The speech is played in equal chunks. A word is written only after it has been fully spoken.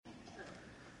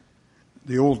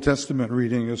The Old Testament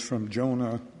reading is from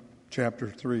Jonah chapter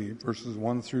 3, verses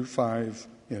 1 through 5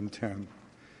 and 10.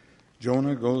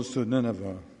 Jonah goes to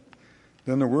Nineveh.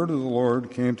 Then the word of the Lord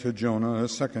came to Jonah a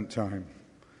second time.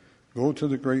 Go to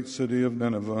the great city of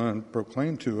Nineveh and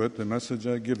proclaim to it the message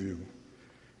I give you.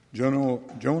 Jonah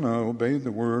obeyed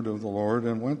the word of the Lord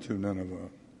and went to Nineveh.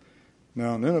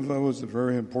 Now Nineveh was a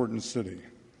very important city.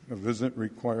 A visit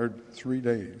required 3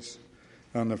 days.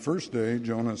 On the first day,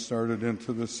 Jonah started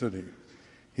into the city.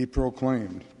 He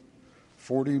proclaimed,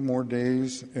 40 more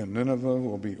days and Nineveh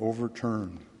will be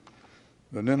overturned.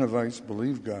 The Ninevites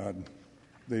believed God.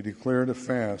 They declared a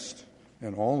fast,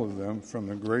 and all of them, from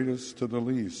the greatest to the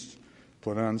least,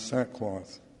 put on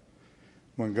sackcloth.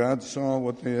 When God saw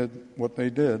what they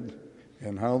did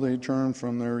and how they turned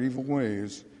from their evil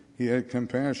ways, he had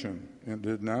compassion and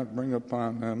did not bring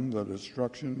upon them the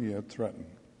destruction he had threatened.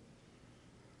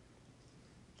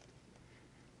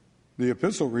 The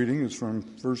epistle reading is from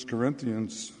 1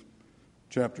 Corinthians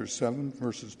chapter 7,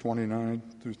 verses 29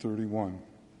 through 31.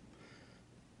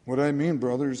 What I mean,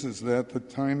 brothers, is that the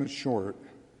time is short.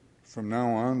 From now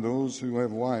on, those who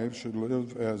have wives should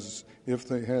live as if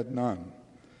they had none.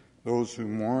 Those who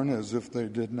mourn as if they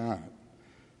did not.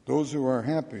 Those who are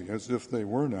happy as if they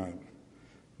were not.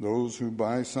 Those who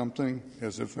buy something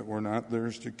as if it were not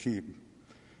theirs to keep.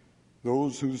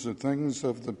 Those who use the things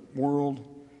of the world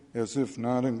as if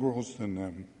not engrossed in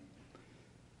them.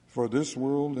 For this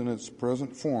world in its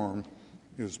present form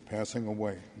is passing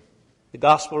away. The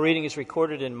gospel reading is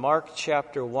recorded in Mark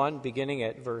chapter 1, beginning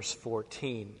at verse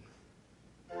 14.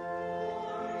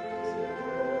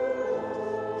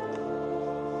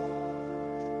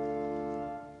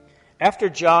 After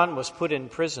John was put in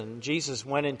prison, Jesus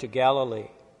went into Galilee,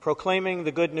 proclaiming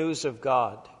the good news of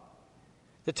God.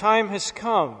 The time has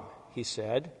come, he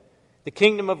said. The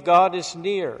kingdom of God is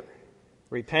near.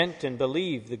 Repent and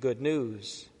believe the good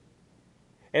news.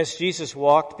 As Jesus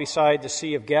walked beside the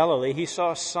Sea of Galilee, he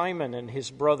saw Simon and his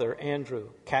brother Andrew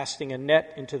casting a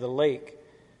net into the lake,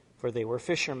 for they were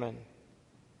fishermen.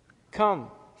 Come,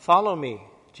 follow me,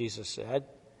 Jesus said,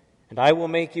 and I will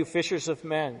make you fishers of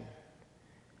men.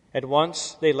 At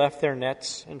once they left their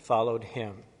nets and followed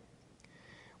him.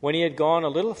 When he had gone a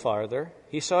little farther,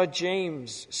 he saw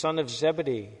James, son of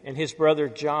Zebedee, and his brother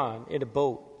John in a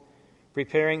boat,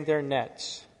 preparing their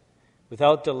nets.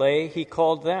 Without delay, he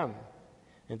called them,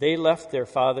 and they left their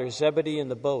father Zebedee in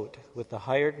the boat with the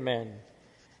hired men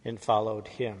and followed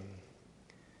him.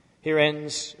 Here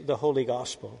ends the Holy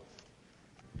Gospel.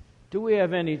 Do we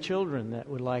have any children that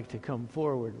would like to come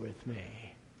forward with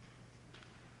me?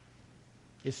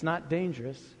 It's not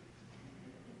dangerous.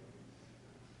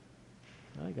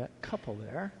 I got a couple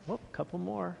there. Oh, a couple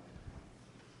more.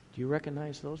 Do you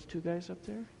recognize those two guys up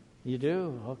there? You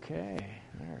do? Okay.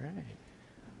 All right.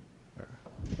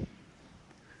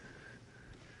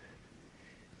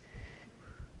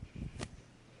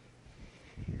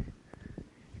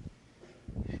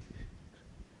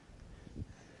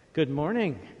 Good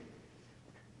morning.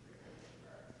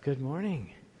 Good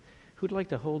morning. Who'd like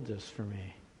to hold this for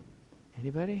me?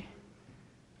 Anybody?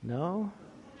 No?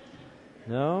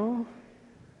 No?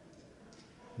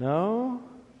 No?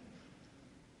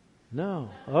 No.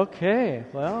 Okay.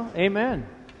 Well, amen.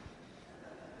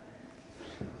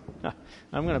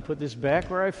 I'm going to put this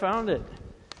back where I found it.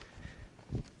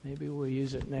 Maybe we'll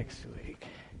use it next week.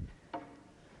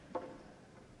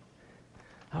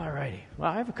 All righty.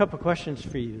 Well, I have a couple questions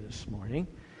for you this morning.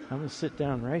 I'm going to sit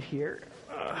down right here.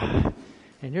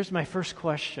 And here's my first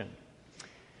question.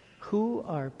 Who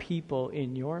are people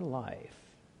in your life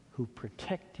who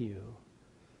protect you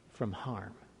from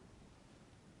harm?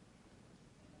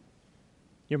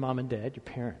 Your mom and dad, your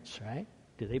parents, right?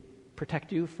 Do they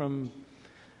protect you from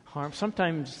harm?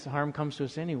 Sometimes harm comes to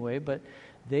us anyway, but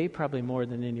they probably more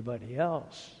than anybody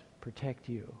else protect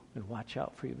you and watch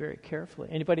out for you very carefully.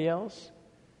 Anybody else?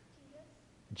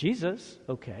 Jesus?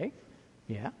 Okay.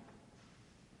 Yeah.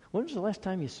 When was the last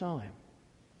time you saw him?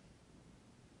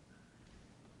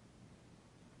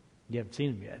 You haven't seen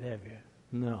him yet, have you?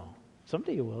 No.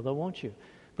 Someday you will, though, won't you?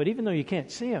 But even though you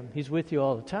can't see him, he's with you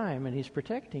all the time, and he's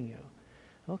protecting you.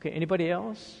 Okay, anybody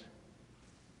else?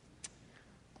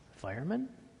 Firemen?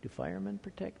 Do firemen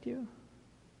protect you?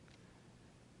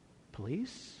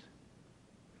 Police?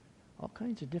 All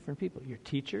kinds of different people. Your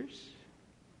teachers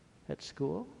at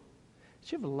school?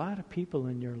 So you have a lot of people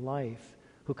in your life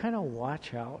who kind of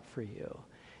watch out for you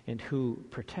and who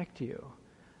protect you.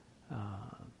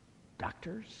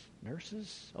 Doctors,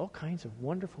 nurses, all kinds of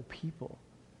wonderful people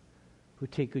who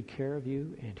take good care of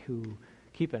you and who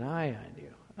keep an eye on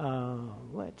you.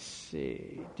 Let's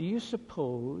see. Do you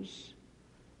suppose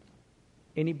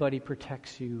anybody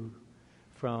protects you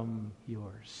from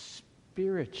your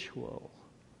spiritual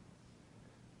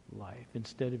life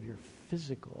instead of your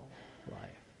physical life?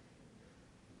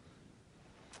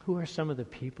 Who are some of the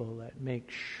people that make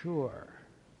sure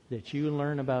that you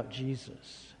learn about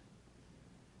Jesus?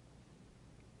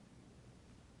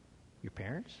 Your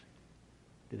parents?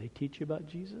 Do they teach you about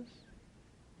Jesus?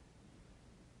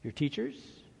 Your teachers?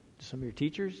 Do some of your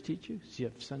teachers teach you? Do you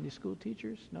have Sunday school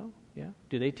teachers? No? Yeah?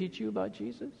 Do they teach you about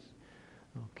Jesus?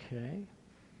 Okay.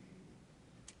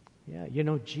 Yeah,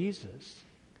 Jesus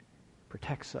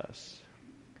protects us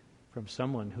from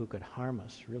someone who could harm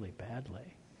us really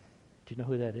badly. Do you know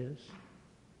who that is?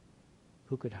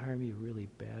 Who could harm you really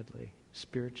badly,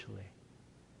 spiritually?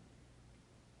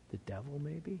 The devil,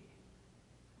 maybe?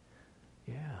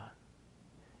 Yeah.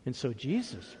 And so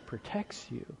Jesus protects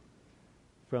you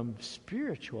from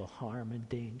spiritual harm and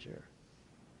danger.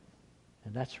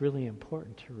 And that's really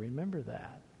important to remember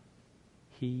that.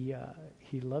 He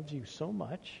loves you so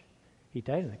much. He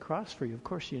died on the cross for you. Of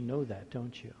course you know that,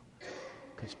 don't you?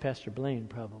 Because Pastor Blaine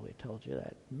probably told you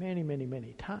that many, many,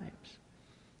 many times.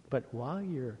 But while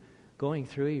you're going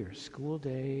through your school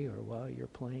day or while you're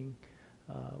playing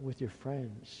with your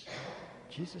friends,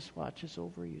 Jesus watches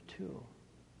over you too.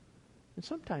 And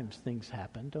sometimes things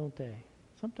happen, don't they?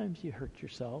 Sometimes you hurt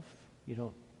yourself. You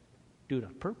don't do it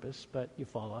on purpose, but you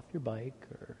fall off your bike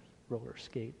or roller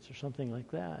skates or something like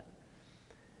that.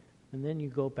 And then you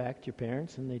go back to your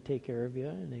parents and they take care of you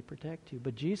and they protect you.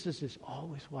 But Jesus is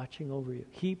always watching over you.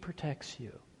 He protects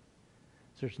you.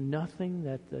 So there's nothing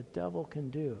that the devil can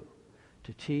do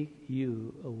to take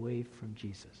you away from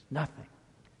Jesus. Nothing.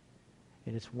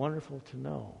 And it's wonderful to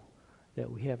know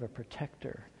that we have a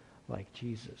protector like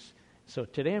Jesus. So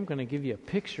today I'm going to give you a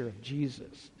picture of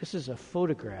Jesus. This is a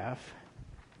photograph.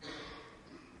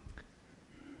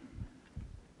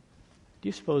 Do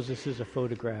you suppose this is a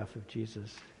photograph of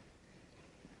Jesus?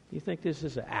 Do you think this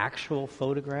is an actual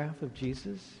photograph of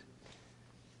Jesus?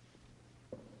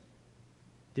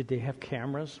 Did they have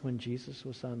cameras when Jesus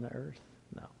was on the earth?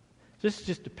 No. This is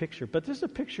just a picture. But this is a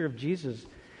picture of Jesus. He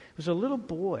was a little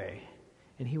boy,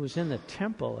 and he was in the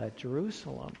temple at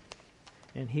Jerusalem,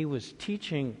 and he was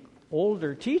teaching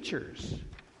older teachers.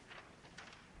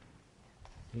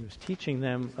 He was teaching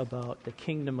them about the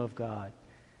kingdom of God.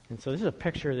 And so this is a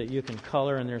picture that you can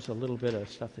color, and there's a little bit of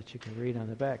stuff that you can read on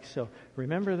the back. So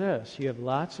remember this. You have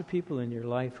lots of people in your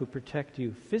life who protect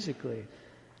you physically,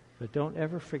 but don't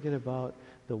ever forget about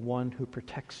the one who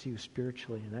protects you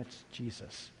spiritually, and that's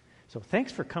Jesus. So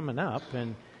thanks for coming up,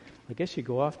 and I guess you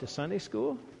go off to Sunday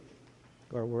school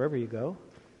or wherever you go.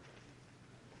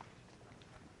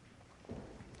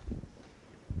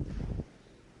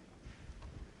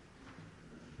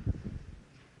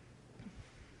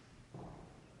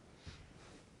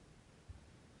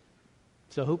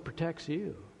 So who protects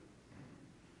you?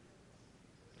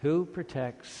 Who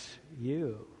protects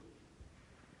you?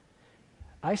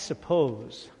 I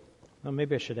suppose, well,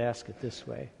 maybe I should ask it this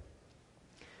way.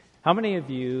 How many of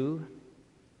you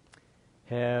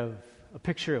have a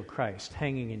picture of Christ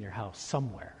hanging in your house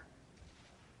somewhere?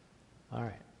 All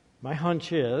right. My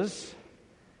hunch is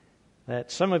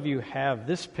that some of you have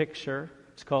this picture.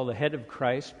 It's called The Head of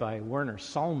Christ by Werner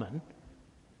Salman.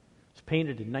 It's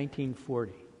painted in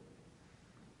 1940.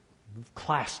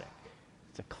 Classic.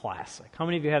 It's a classic. How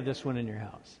many of you have this one in your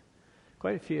house?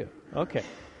 Quite a few. Okay.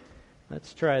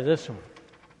 Let's try this one.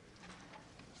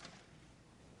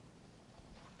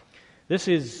 This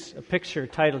is a picture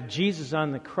titled Jesus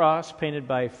on the Cross, painted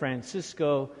by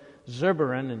Francisco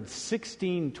Zurbarán in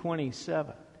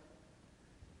 1627.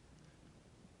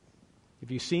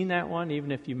 Have you seen that one,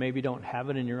 even if you maybe don't have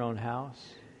it in your own house?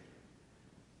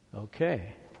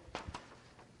 Okay.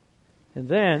 And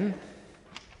then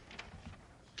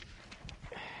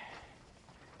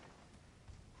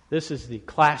this is the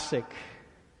classic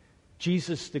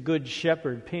Jesus the Good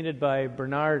Shepherd, painted by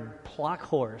Bernard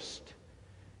Plockhorst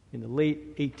in the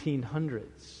late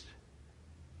 1800s.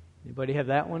 Anybody have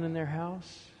that one in their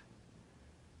house?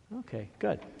 Okay,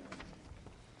 good.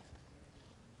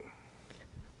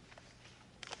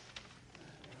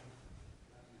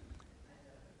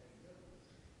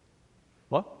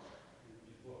 What?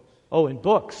 Oh, in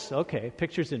books. Okay,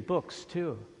 pictures in books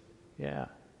too. Yeah.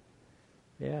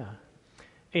 Yeah.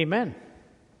 Amen.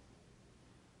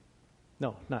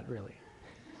 No, not really.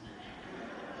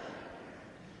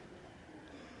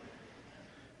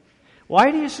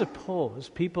 Why do you suppose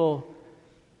people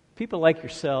like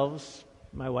yourselves,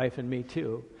 my wife and me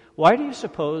too, why do you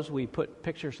suppose we put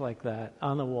pictures like that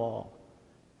on the wall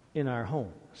in our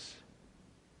homes?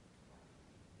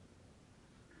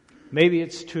 Maybe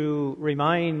it's to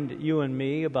remind you and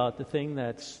me about the thing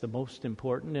that's the most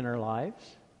important in our lives.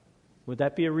 Would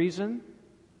that be a reason?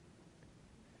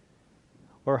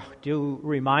 Or do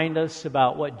remind us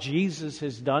about what Jesus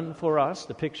has done for us,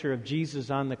 the picture of Jesus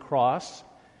on the cross,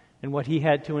 and what he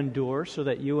had to endure so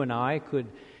that you and I could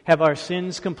have our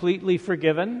sins completely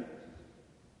forgiven,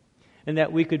 and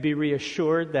that we could be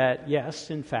reassured that, yes,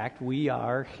 in fact, we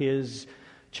are his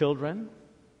children?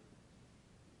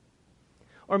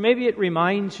 Or maybe it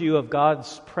reminds you of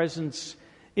God's presence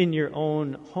in your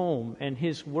own home and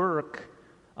his work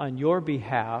on your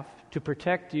behalf to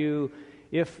protect you,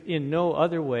 if in no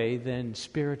other way than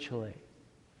spiritually,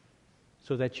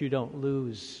 so that you don't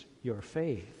lose your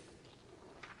faith.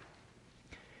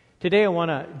 Today I want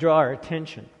to draw our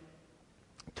attention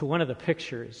to one of the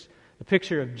pictures, the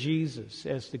picture of Jesus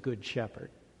as the Good Shepherd.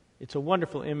 It's a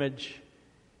wonderful image,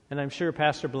 and I'm sure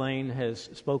Pastor Blaine has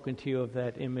spoken to you of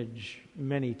that image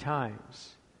many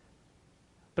times.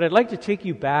 But I'd like to take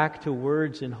you back to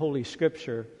words in Holy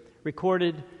Scripture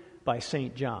recorded by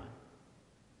St. John.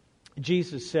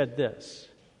 Jesus said this,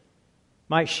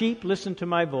 "My sheep listen to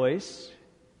my voice.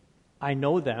 I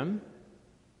know them.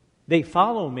 They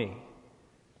follow me.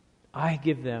 I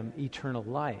give them eternal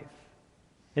life,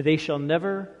 and they shall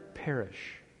never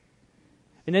perish."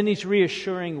 And then these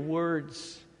reassuring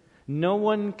words, "No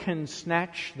one can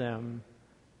snatch them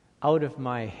out of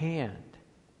my hand.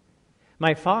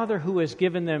 My Father who has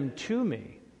given them to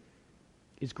me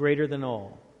is greater than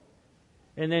all."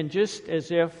 And then, just as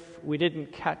if we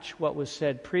didn't catch what was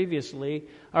said previously,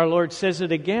 our Lord says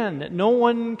it again, that no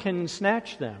one can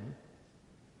snatch them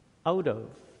out of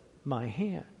my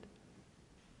hand.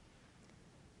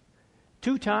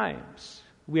 2 times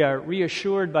we are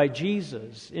reassured by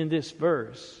Jesus in this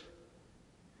verse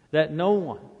that no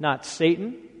one, not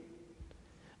Satan,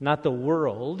 not the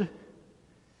world,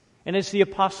 and as the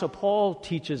Apostle Paul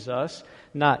teaches us,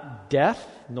 not death,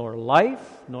 nor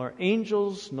life, nor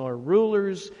angels, nor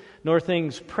rulers, nor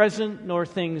things present, nor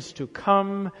things to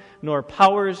come, nor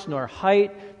powers, nor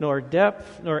height, nor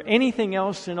depth, nor anything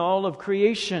else in all of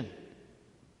creation.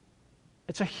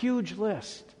 It's a huge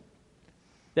list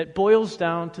that boils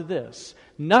down to this: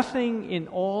 nothing in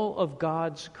all of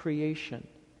God's creation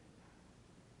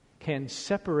can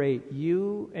separate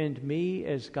you and me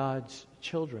as God's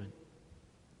children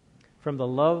from the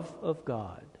love of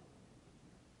God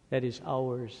that is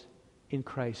ours in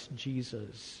Christ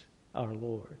Jesus our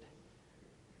Lord.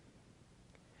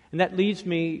 And that leads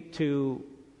me to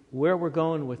where we're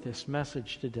going with this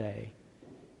message today.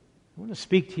 I want to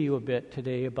speak to you a bit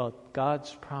today about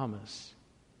God's promise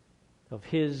of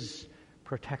his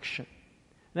protection.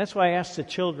 And that's why I asked the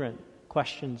children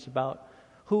questions about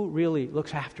who really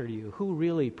looks after you, who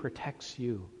really protects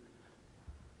you.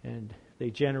 And they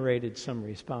generated some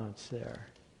response there.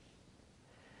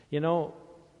 You know,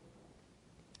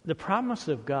 the promise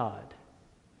of God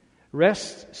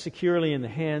rests securely in the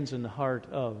hands and the heart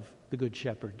of the Good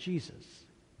Shepherd, Jesus.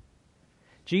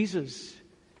 Jesus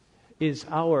is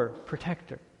our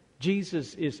protector.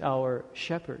 Jesus is our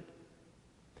shepherd.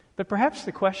 But perhaps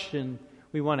the question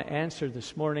we want to answer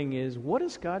this morning is, what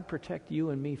does God protect you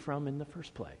and me from in the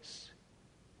first place?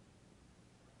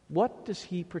 What does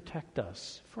he protect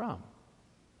us from?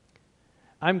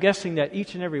 I'm guessing that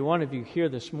each and every one of you here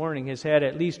this morning has had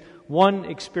at least one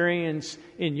experience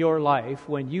in your life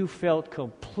when you felt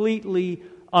completely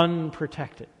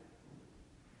unprotected.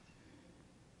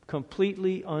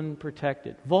 Completely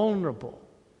unprotected, vulnerable,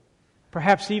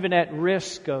 perhaps even at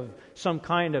risk of some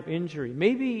kind of injury,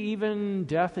 maybe even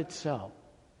death itself.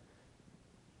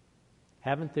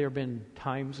 Haven't there been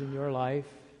times in your life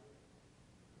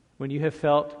when you have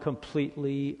felt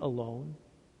completely alone?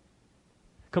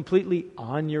 Completely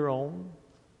on your own,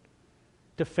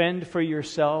 to fend for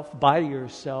yourself, by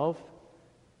yourself.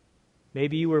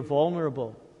 Maybe you were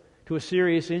vulnerable to a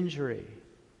serious injury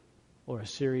or a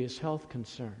serious health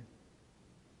concern.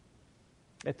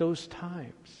 At those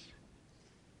times,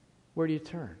 where do you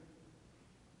turn?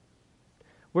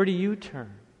 Where do you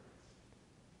turn?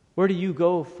 Where do you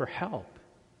go for help?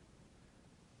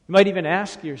 You might even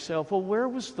ask yourself, well, where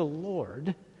was the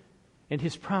Lord and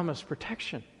his promised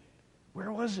protection?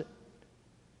 Where was it?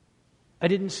 I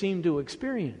didn't seem to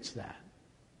experience that.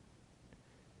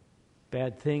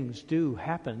 Bad things do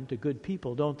happen to good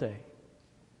people, don't they?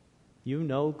 You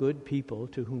know good people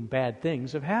to whom bad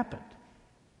things have happened.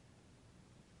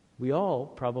 We all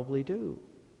probably do.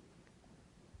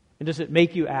 And does it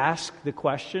make you ask the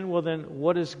question, well then,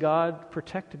 what does God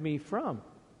protect me from?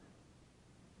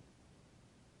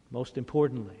 Most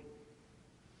importantly,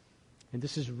 and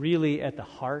this is really at the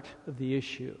heart of the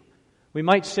issue, we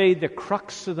might say the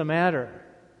crux of the matter.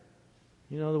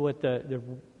 You know what the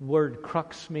word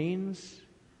crux means?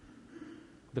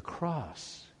 The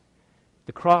cross.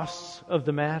 the cross of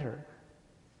the matter.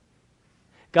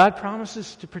 God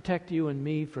promises to protect you and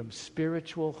me from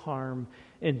spiritual harm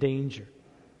and danger.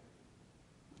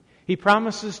 He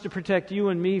promises to protect you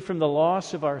and me from the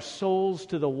loss of our souls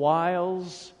to the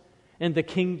wiles and the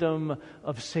kingdom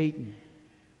of Satan.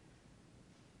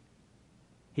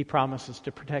 He promises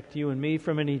to protect you and me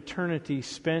from an eternity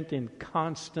spent in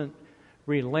constant,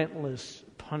 relentless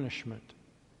punishment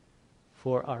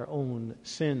for our own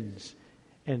sins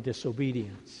and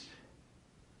disobedience.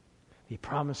 He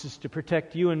promises to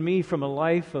protect you and me from a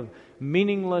life of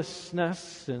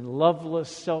meaninglessness and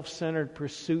loveless, self-centered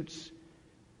pursuits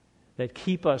that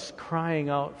keep us crying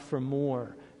out for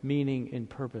more meaning and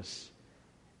purpose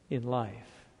in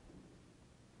life.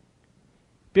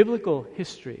 Biblical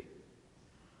history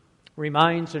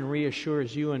reminds and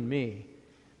reassures you and me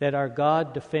that our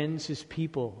God defends His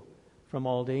people from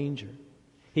all danger.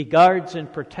 He guards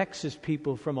and protects His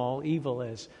people from all evil,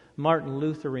 as Martin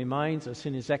Luther reminds us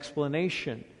in his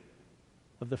explanation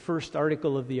of the first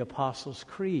article of the Apostles'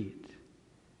 Creed.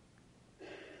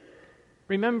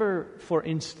 Remember, for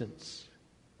instance,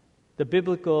 the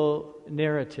biblical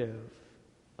narrative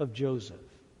of Joseph,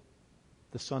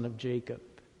 the son of Jacob.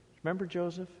 Remember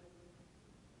Joseph?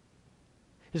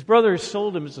 His brothers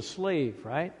sold him as a slave,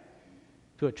 right?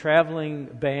 To a traveling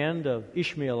band of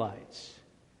Ishmaelites.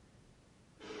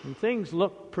 And things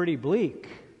looked pretty bleak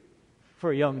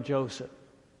for young Joseph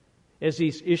as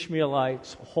these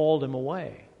Ishmaelites hauled him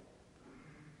away.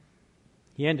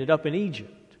 He ended up in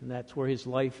Egypt, and that's where his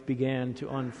life began to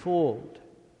unfold.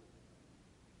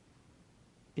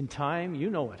 In time, you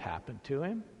know what happened to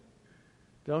him,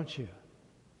 don't you?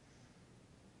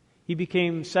 He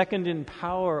became second in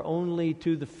power only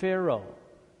to the Pharaoh,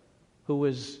 who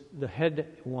was the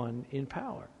head one in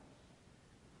power.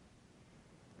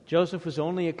 Joseph was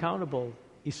only accountable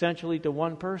essentially to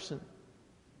one person,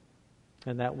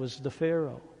 and that was the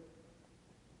Pharaoh.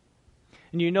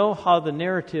 And you know how the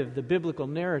narrative, the biblical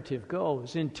narrative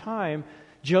goes. In time,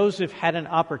 Joseph had an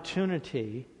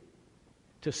opportunity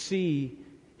to see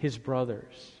his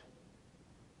brothers.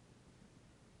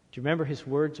 Do you remember his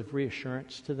words of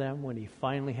reassurance to them when he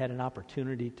finally had an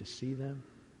opportunity to see them?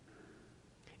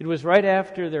 It was right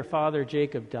after their father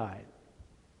Jacob died.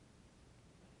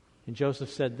 And Joseph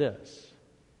said this,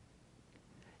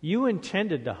 "You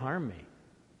intended to harm me,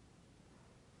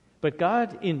 but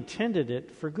God intended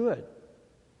it for good,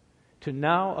 to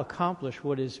now accomplish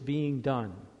what is being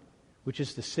done, which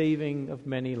is the saving of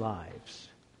many lives."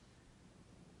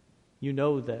 You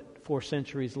know that 4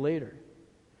 centuries later,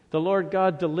 the Lord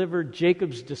God delivered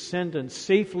Jacob's descendants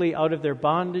safely out of their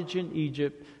bondage in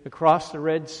Egypt, across the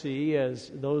Red Sea, as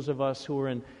those of us who were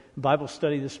in Bible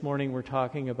study this morning were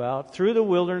talking about, through the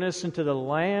wilderness into the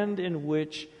land in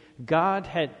which God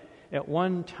had at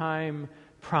one time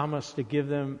promised to give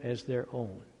them as their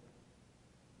own.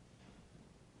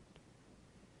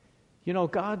 You know,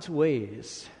 God's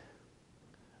ways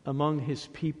among His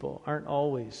people aren't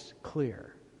always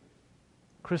clear,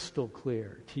 crystal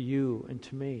clear to you and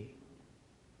to me.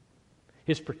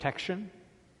 His protection,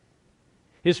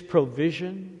 His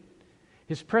provision,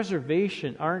 His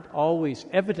preservation aren't always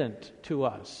evident to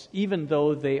us, even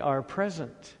though they are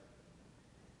present.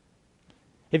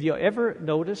 Have you ever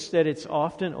noticed that it's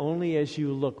often only as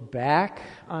you look back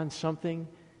on something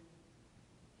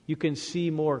you can see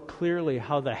more clearly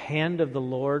how the hand of the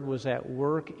Lord was at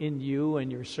work in you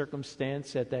and your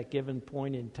circumstance at that given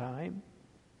point in time?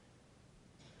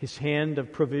 His hand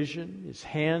of provision, His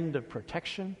hand of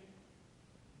protection.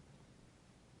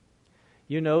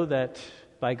 You know that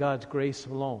by God's grace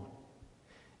alone,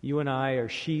 you and I are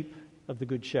sheep of the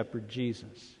Good Shepherd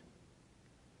Jesus.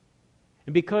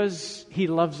 And because He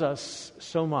loves us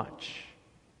so much,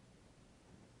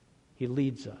 He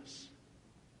leads us.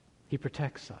 He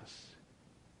protects us.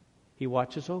 He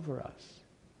watches over us.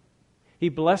 He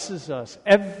blesses us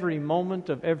every moment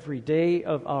of every day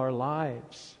of our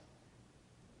lives.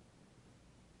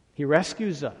 He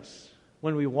rescues us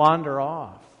when we wander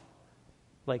off,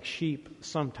 like sheep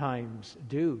sometimes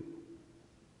do.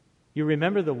 You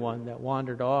remember the one that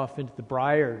wandered off into the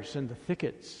briars and the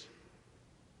thickets,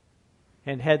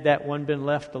 and had that one been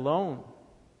left alone,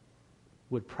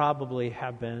 would probably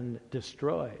have been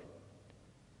destroyed.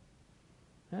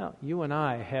 Now, you and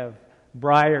I have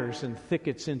briars and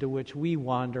thickets into which we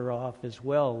wander off as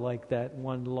well, like that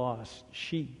one lost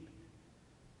sheep.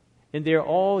 And they're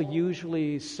all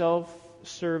usually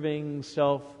self-serving,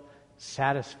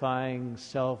 self-satisfying,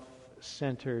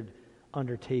 self-centered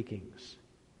undertakings.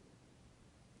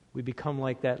 We become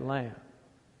like that lamb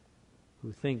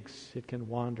who thinks it can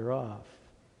wander off.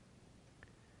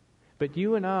 But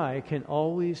you and I can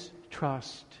always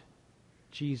trust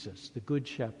Jesus, the Good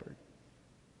Shepherd,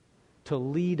 to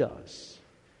lead us,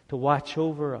 to watch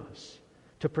over us,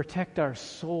 to protect our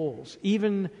souls,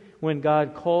 even when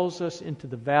God calls us into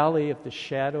the valley of the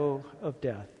shadow of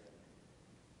death.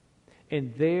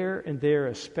 And there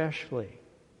especially,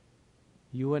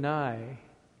 you and I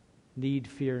need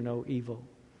fear no evil.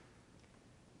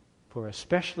 For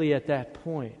especially at that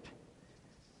point,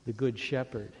 the Good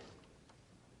Shepherd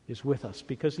is with us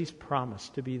because He's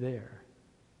promised to be there.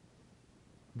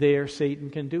 There Satan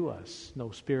can do us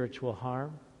no spiritual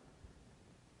harm.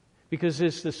 Because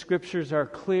as the Scriptures are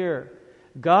clear,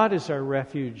 God is our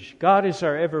refuge. God is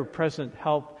our ever-present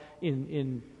help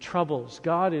in troubles.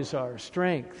 God is our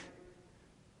strength.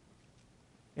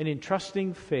 And in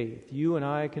trusting faith, you and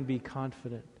I can be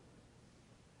confident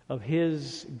of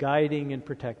His guiding and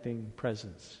protecting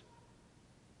presence.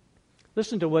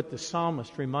 Listen to what the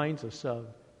psalmist reminds us of.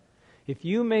 If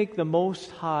you make the Most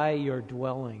High your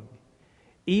dwelling,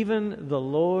 even the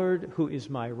Lord who is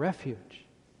my refuge,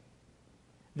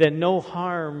 then no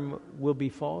harm will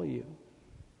befall you.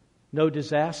 No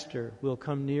disaster will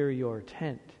come near your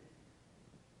tent.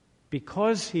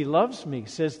 Because He loves me,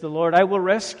 says the Lord, I will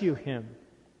rescue him.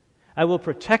 I will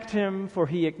protect him, for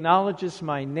he acknowledges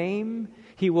my name.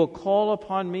 He will call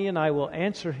upon me, and I will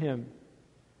answer him.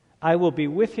 I will be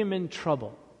with him in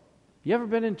trouble. You ever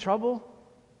been in trouble?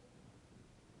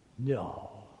 No.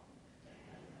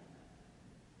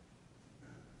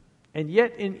 And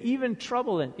yet, in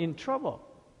trouble,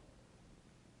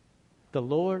 the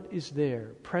Lord is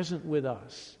there, present with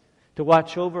us, to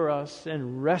watch over us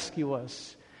and rescue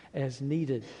us as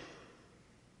needed.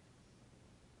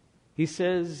 He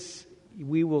says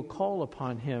we will call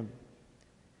upon Him,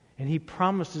 and He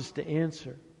promises to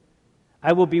answer.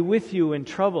 I will be with you in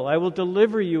trouble. I will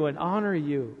deliver you and honor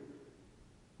you.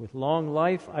 With long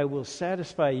life I will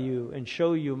satisfy you and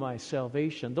show you my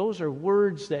salvation. Those are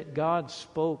words that God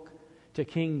spoke to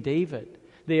King David.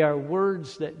 They are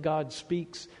words that God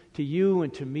speaks to you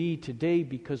and to me today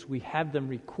because we have them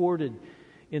recorded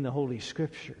in the Holy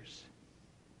Scriptures.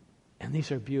 And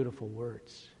these are beautiful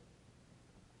words.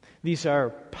 These are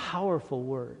powerful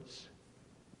words.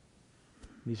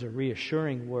 These are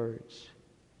reassuring words.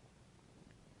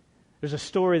 There's a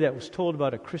story that was told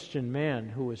about a Christian man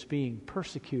who was being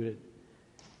persecuted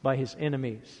by his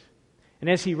enemies. And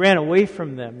as he ran away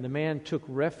from them, the man took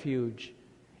refuge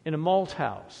in a malt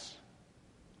house.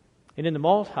 And in the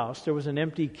malt house, there was an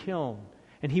empty kiln.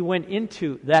 And he went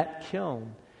into that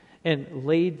kiln and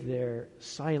laid there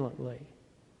silently.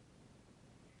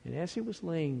 And as he was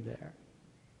laying there,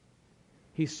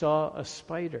 he saw a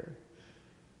spider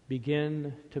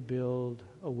begin to build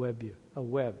a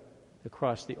web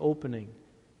across the opening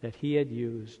that he had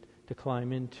used to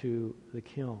climb into the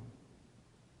kiln.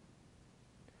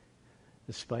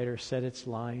 The spider set its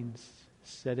lines,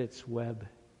 set its web.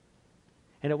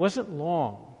 And it wasn't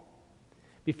long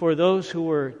before those who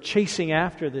were chasing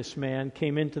after this man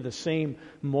came into the same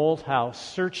malt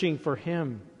house searching for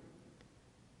him.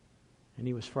 And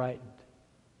he was frightened.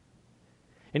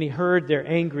 And he heard their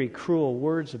angry, cruel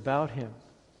words about him.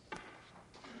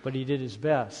 But he did his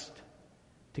best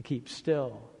to keep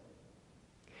still.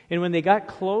 And when they got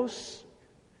close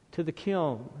to the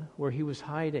kiln where he was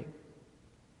hiding,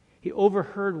 he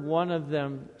overheard one of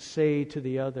them say to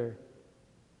the other,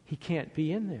 "He can't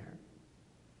be in there.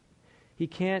 He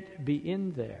can't be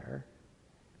in there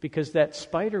because that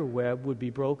spider web would be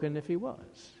broken if he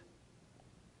was."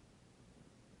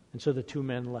 And so the two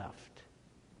men left.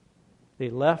 They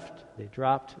left, they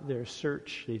dropped their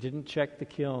search, they didn't check the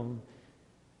kiln,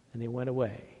 and they went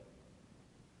away.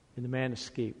 And the man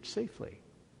escaped safely.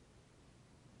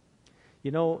 You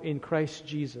know, in Christ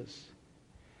Jesus,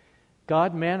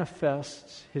 God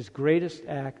manifests His greatest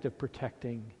act of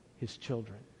protecting His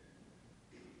children.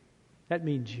 That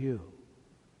means you.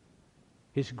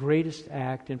 His greatest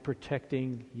act in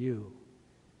protecting you.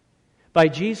 By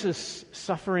Jesus'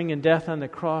 suffering and death on the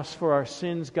cross for our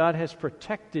sins, God has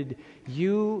protected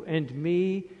you and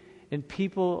me and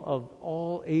people of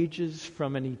all ages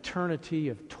from an eternity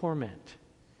of torment,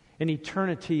 an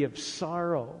eternity of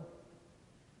sorrow.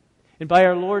 And by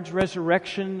our Lord's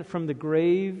resurrection from the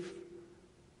grave,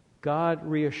 God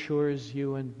reassures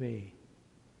you and me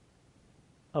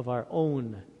of our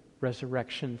own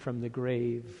resurrection from the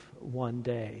grave one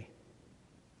day.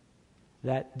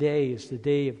 That day is the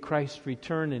day of Christ's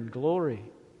return in glory.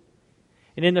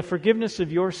 And in the forgiveness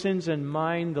of your sins and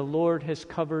mine, the Lord has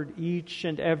covered each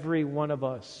and every one of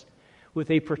us with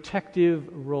a protective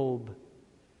robe,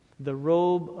 the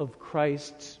robe of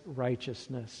Christ's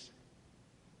righteousness.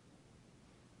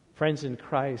 Friends in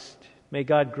Christ, may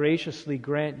God graciously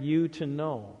grant you to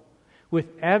know with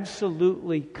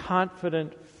absolutely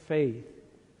confident faith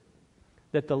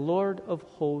that the Lord of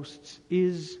hosts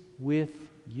is with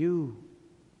you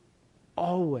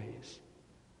always.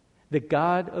 The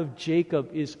God of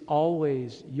Jacob is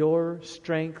always your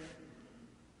strength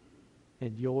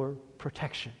and your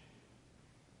protection.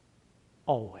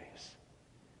 Always.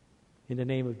 In the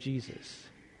name of Jesus.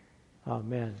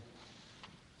 Amen.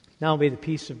 Now may the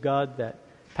peace of God that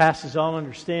passes all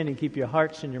understanding keep your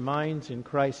hearts and your minds in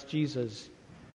Christ Jesus.